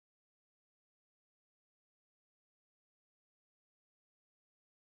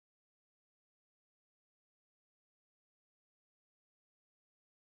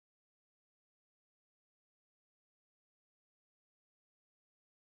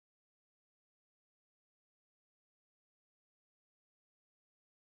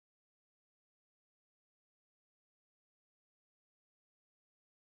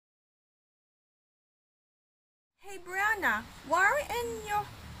Hey Brianna, why are you in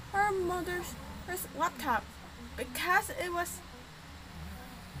her mother's laptop? Because it was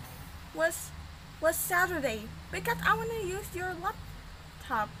Saturday. Because I want to use your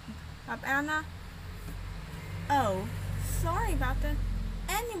laptop, Anna. Oh, sorry about that.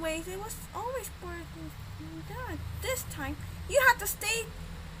 Anyways, it was always for that. This time you have to stay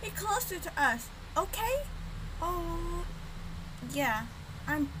closer to us, okay? Oh, yeah.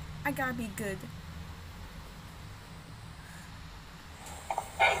 I gotta be good.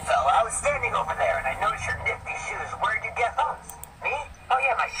 Hey, fella, I was standing over there and I noticed your nifty shoes. Where'd you get those? Me? Oh,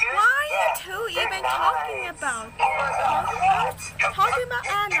 yeah, my shoes? Why are you Yeah, two they're even nice. talking about? Talking about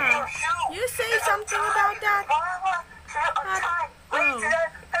Anna. You say something about that? Oh,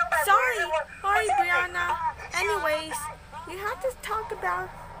 sorry, Brianna. Anyways, you have to talk about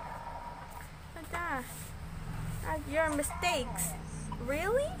that. Your mistakes.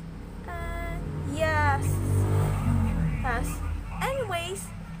 Really? Yes. Yes. Anyways,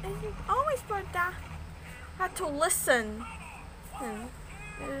 it's always for that. Have to listen.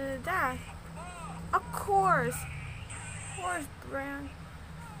 That. Of course, Brian.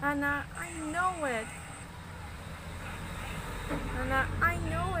 Anna, I know it. Anna, I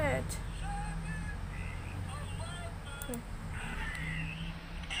know it.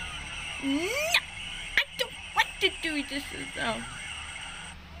 No, I don't want to do this though.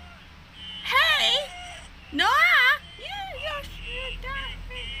 Hey, Noah, you're that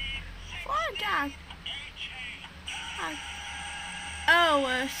for that.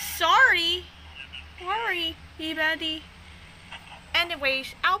 Sorry, buddy.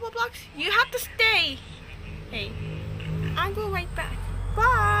 Anyways, alphablocks, you have to stay. Hey, I'll go right back.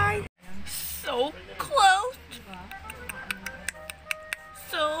 Bye. So close.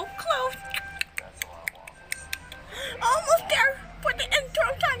 So close. Almost there for the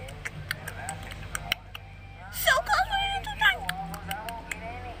intro time. So close for the intro time.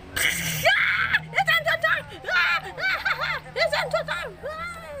 It's intro time. It's intro time.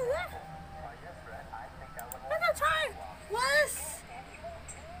 It's time.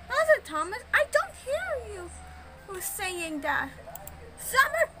 Was it Thomas? I don't hear you who's saying that.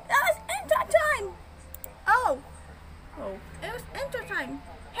 Summer, that was intro time. Oh, it was intro time.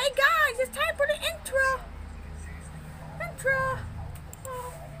 Hey guys, it's time for the intro.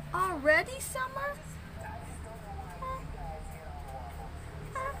 Already, Summer?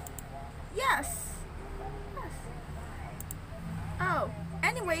 Yes. Oh,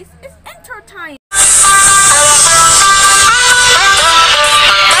 anyways, it's intro time.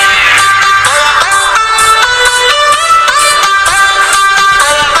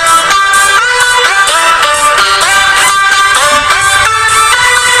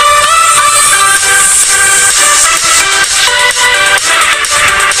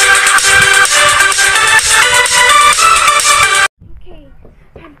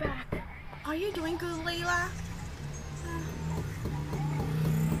 I'm back. Are you doing good, Layla?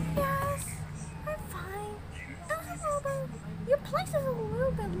 Yes, I'm fine. Your place is a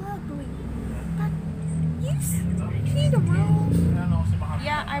little bit lovely, but you see the rules?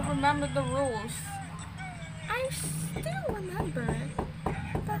 Yeah, I remember the rules. I still remember it.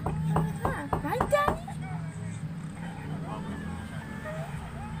 But, right, Daddy?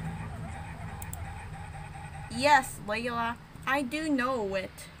 Yes, Layla. I do know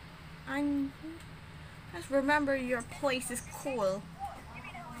it. Just remember your place is cool.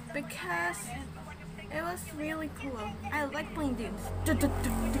 Because it was really cool. I like playing games.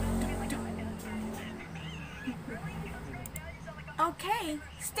 Okay,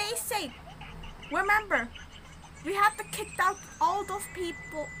 stay safe. Remember, we have to kick out all those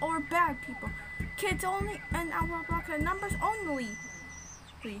people or bad people. Kids only and our block numbers only.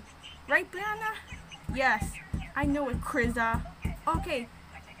 Right, Brianna? Yes. I know it, Kriza. Okay.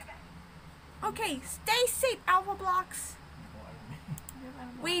 Okay, stay safe, alphablocks.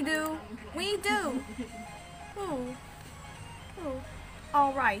 We do. Ooh.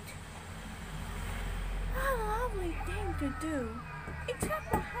 Alright. A lovely thing to do. Except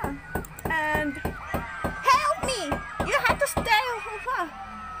for her. And help me! You have to stay with her.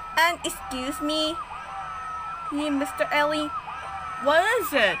 And excuse me, Mr. Ellie. What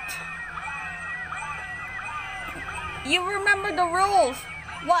is it? You remember the rules.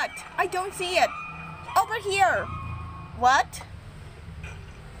 What? I don't see it. Over here. What?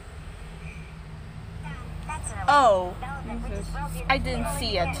 Oh. I didn't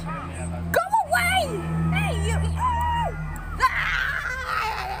see it. Go away! Hey, you!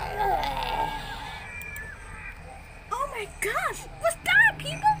 Oh my gosh! What's that,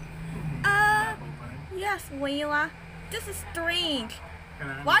 people? Yes, Layla. This is strange.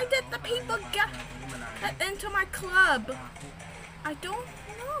 Why did the people get into my club? I don't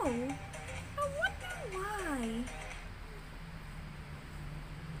know. I wonder why.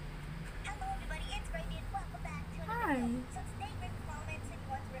 Hi.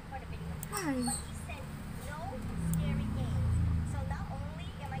 Hi.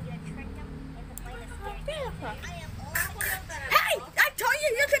 Hey! I told you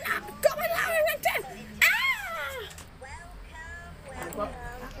you could not go in there and then.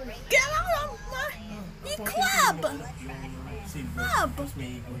 Get out of my club!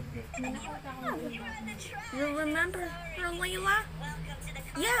 You remember her, Layla?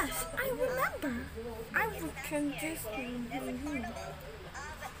 Yes, I remember. I can just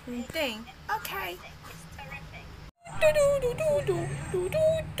thing. Okay.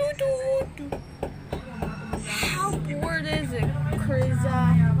 How bored is it, Chris?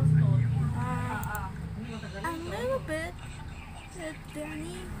 A little bit,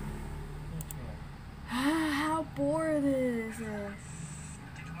 Danny. How bored is it?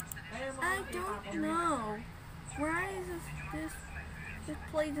 I don't know. Why is this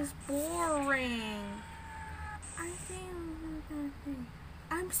place is boring? I think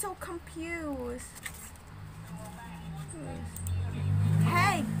I'm so confused.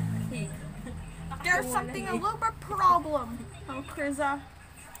 Hey, there's something a little bit problem. Oh, Krisa.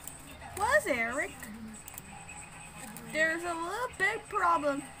 What is Eric? There's a little big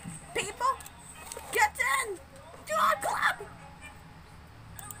problem. People, get in to our club.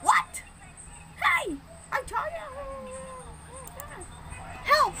 What? Hey, I told you.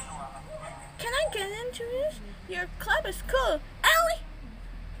 Help! Can I get into this? Your club is cool. Ellie!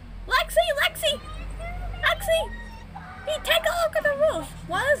 Lexi! Hey, take a look at the rules.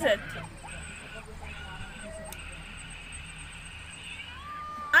 What is it?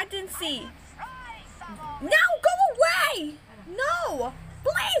 I didn't see. No, go away! No!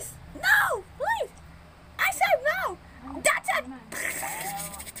 Please! No! Please! I said no! That's it!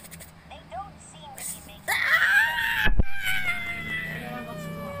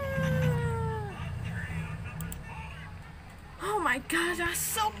 Oh my god, that's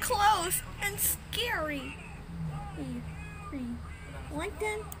so close and scary. Like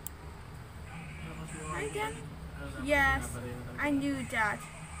them? Yes, I knew that.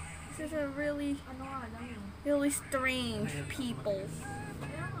 This is a really strange people.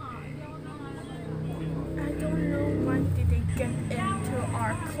 I don't know why did they get into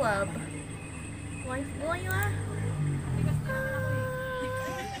our club. Like Layla?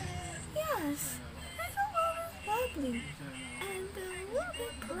 Yes, it's a little lovely and a little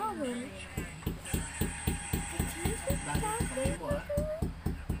bit problem.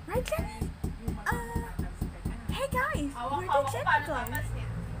 Right, Jenny? Hey guys, where did Jenny go?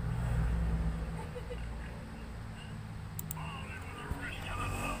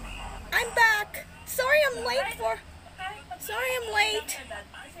 I'm back. Sorry I'm late.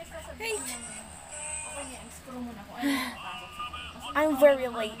 Hey. I'm very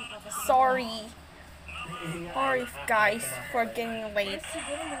late. Sorry guys for getting late.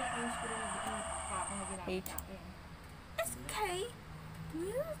 It's okay.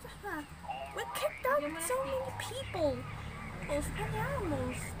 We kicked out so many people. And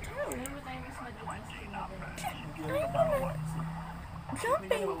animals too.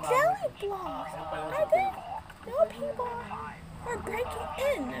 Jumping jelly blocks. I think no people are breaking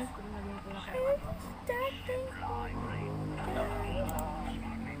in.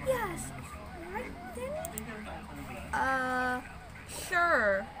 Yes. Right then? Sure.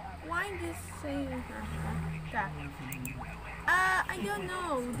 Why just say that? I don't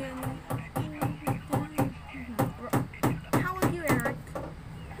know. Then. How are you, Eric?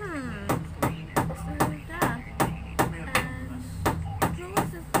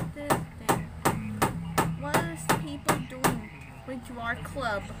 To our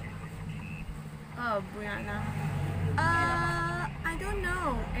club. Oh, Brianna. I don't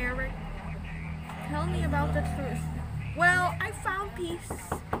know, Eric. Tell me about the truth. Well, I found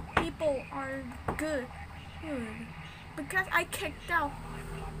people are good. Because I kicked out.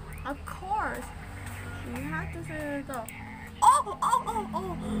 Of course. You have to say it though. Oh.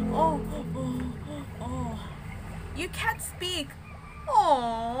 You can't speak.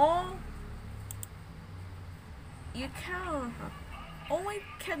 Oh. You can't. Only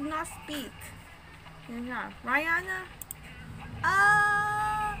cannot speak. Yeah. Rihanna?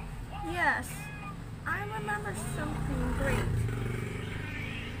 Yes. I remember something great.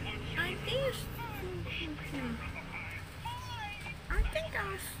 I think I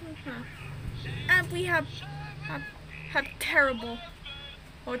was. And we have terrible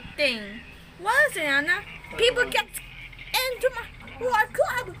thing. What is it, Anna? People get into my War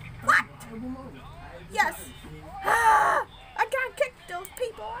club! What? Yes. I gotta kick those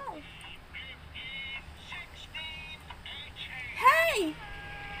people out. Hey!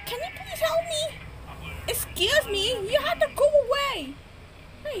 Can you please help me? Excuse me, you have to go away.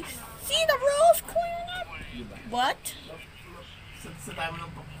 Hey, see the rules clearing up? What?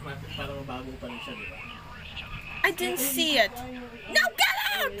 I didn't see it. No, get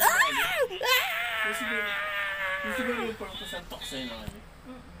out!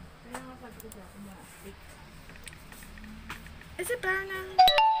 Is it better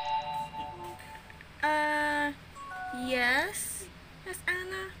now? Yes. Yes,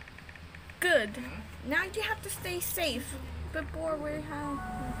 Anna. Good. Now you have to stay safe before we have.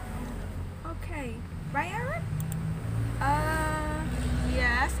 Okay. Right, Eric?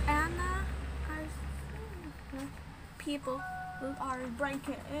 Yes, Anna. People who are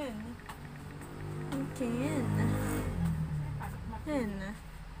breaking in. In.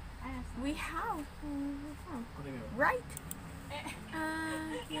 We have. Right?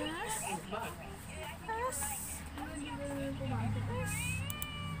 Yes. Yes.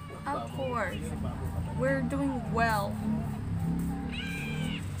 Of course. We're doing well.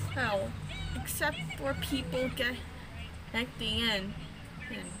 Well, except for people connecting in.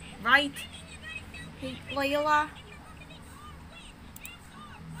 Right? Hey, Layla?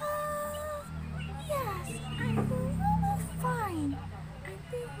 Yes, I'm really fine. I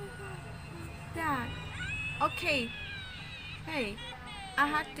think that. Okay. Hey, I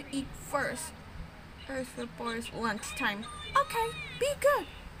have to eat first. First before it's lunchtime. Okay, be good.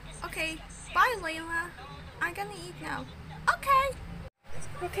 Okay, bye Layla. I'm gonna eat now. Okay.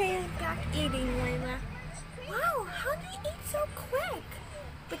 Okay, I'm back eating, Layla. Wow, how do you eat so quick?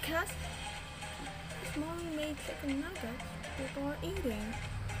 Because this mommy made chicken nuggets before eating.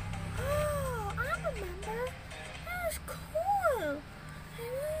 Oh, I remember. That was cool.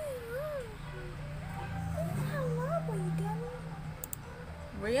 How lovely, Danny.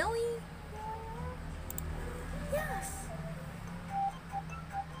 Really? Yes.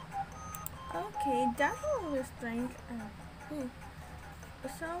 Okay, that's what we think.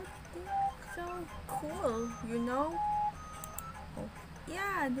 So cool, you know? Oh,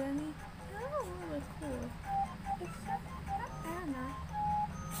 yeah, Danny. That's really cool. Except Anna.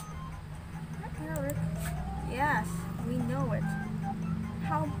 Eric. Yes, we know it.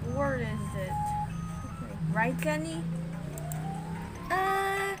 How bored is it? Okay. Right, Jenny?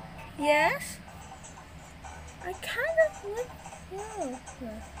 Yes? I kind of like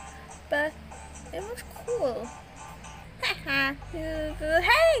but it was cool. Hey,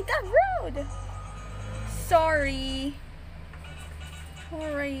 that road! Sorry.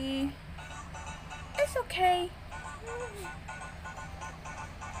 It's okay.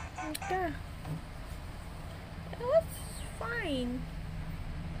 Okay. It was fine.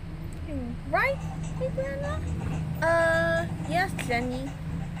 Right, Adriana? Yes, Jenny.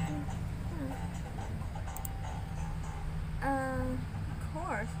 Of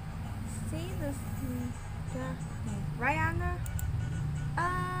course. See this, right, Anna?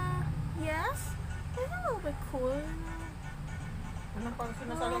 Yes. It's a little bit cool.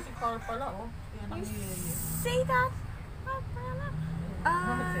 You see that?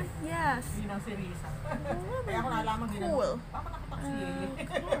 Yes. Cool. Of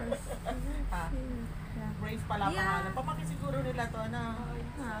course. Yeah.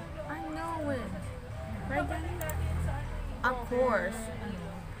 I know it. Right, Danny? Of course.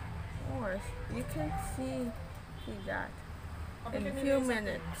 Of course. You can see that in a few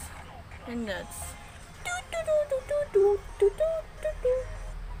minutes.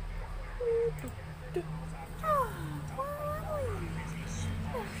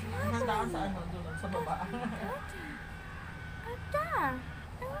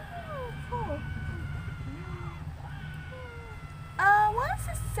 What's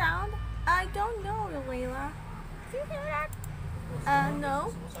the sound? I don't know, Layla. Do you hear that?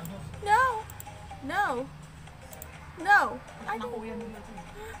 No. No. I don't.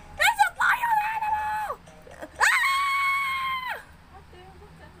 There's a wild animal! Ah!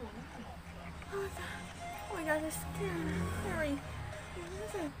 Oh my god, it's scary.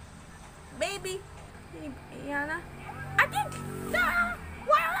 Baby Anna. I think the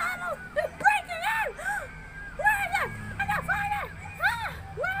wild animal is breaking in! Where is it? I can't find it!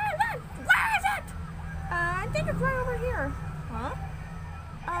 Where is it? I think it's right over here. Huh?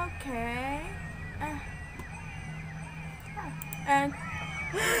 Okay. And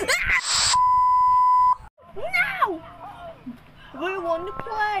no! We want to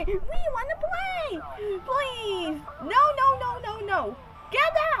play! Please! No!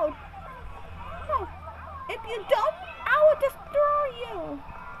 Get out! No. If you don't, I'll will destroy you.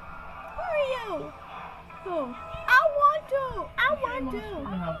 Who are you? Who? I want to.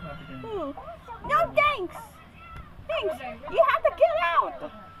 Who? No, thanks. Thanks. You have to get out.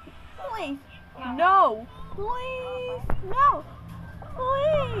 Please. No. Please. No.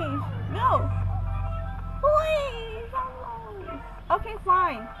 Please. No. Please. Okay,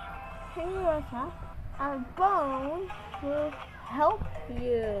 fine. Hey, Rosa. Our bone will help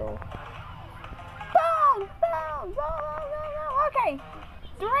you. Bone. Okay.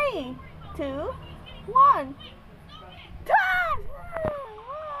 3, 2, 1. Time!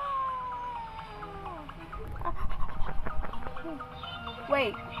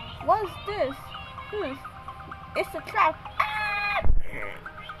 Wait, what's this? It's a trap. Ah!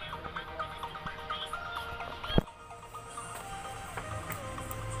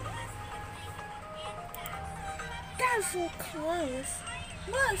 That's so close.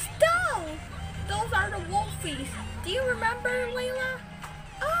 Look, stop! Those are the wolfies. Do you remember, Layla?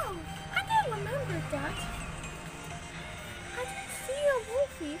 Oh, I didn't remember that. I didn't see the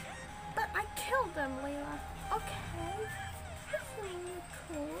wolfies, but I killed them, Layla. Okay, that's really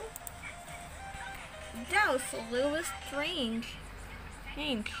cool. That was a little bit strange.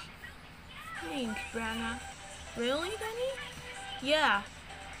 Strange, Brianna. Really, Danny? Yeah.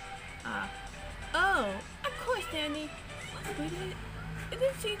 Oh, of course, Danny. I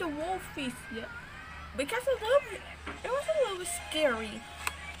didn't see the wolfies yet. Because it was a little bit scary.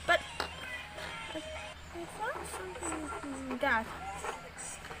 But I thought something like that.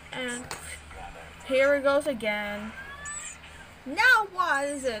 And here it goes again. Now what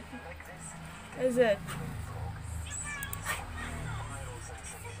is it?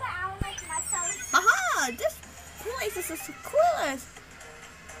 Aha! This place is the coolest.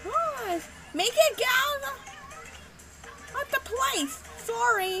 Nice. Make it get out of the place.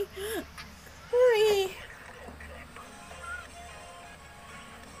 Sorry.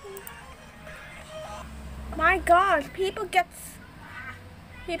 My gosh, people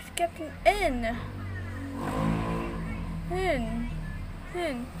keeps getting in.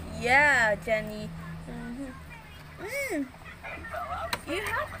 Yeah, Jenny. You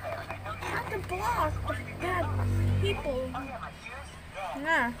have to block the bad people.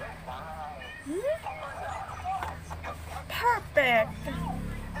 Yeah. Perfect.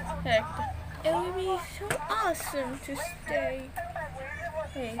 It would be so awesome to stay.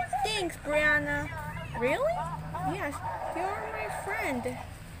 Hey, thanks, Brianna. Really? Yes, you're my friend.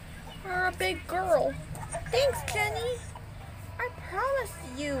 You're a big girl. Thanks, Jenny. I promise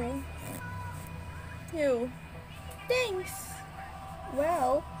you. Thanks.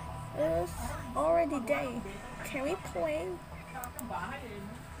 Well, it's already day. Can we play?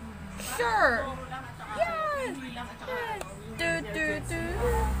 Sure. Yes.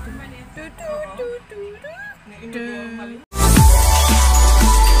 Do.